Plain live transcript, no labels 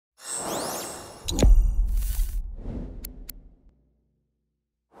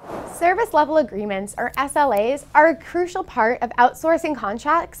Service level agreements, or SLAs, are a crucial part of outsourcing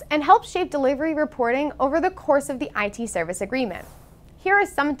contracts and help shape delivery reporting over the course of the IT service agreement. Here are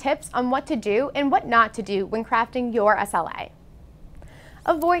some tips on what to do and what not to do when crafting your SLA.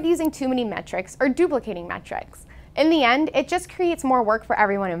 Avoid using too many metrics or duplicating metrics. In the end, it just creates more work for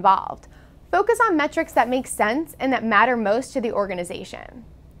everyone involved. Focus on metrics that make sense and that matter most to the organization.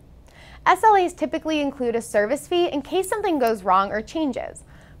 SLAs typically include a service fee in case something goes wrong or changes,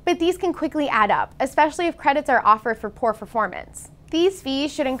 but these can quickly add up, especially if credits are offered for poor performance. These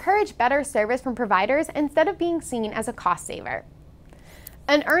fees should encourage better service from providers instead of being seen as a cost saver.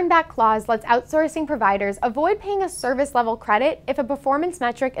 An earn-back clause lets outsourcing providers avoid paying a service-level credit if a performance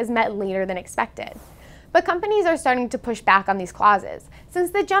metric is met later than expected. But companies are starting to push back on these clauses,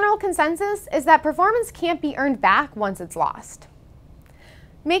 since the general consensus is that performance can't be earned back once it's lost.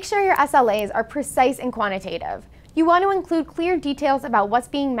 Make sure your SLAs are precise and quantitative. You want to include clear details about what's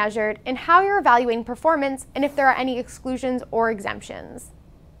being measured and how you're evaluating performance and if there are any exclusions or exemptions.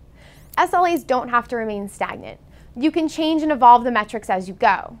 SLAs don't have to remain stagnant. You can change and evolve the metrics as you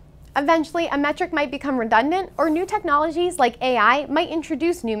go. Eventually, a metric might become redundant, or new technologies like AI might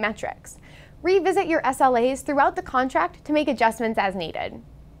introduce new metrics. Revisit your SLAs throughout the contract to make adjustments as needed.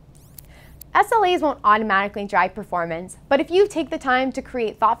 SLAs won't automatically drive performance, but if you take the time to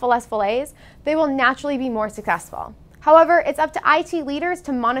create thoughtful SLAs, they will naturally be more successful. However, it's up to IT leaders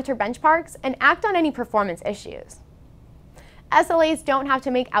to monitor benchmarks and act on any performance issues. SLAs don't have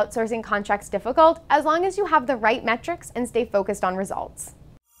to make outsourcing contracts difficult as long as you have the right metrics and stay focused on results.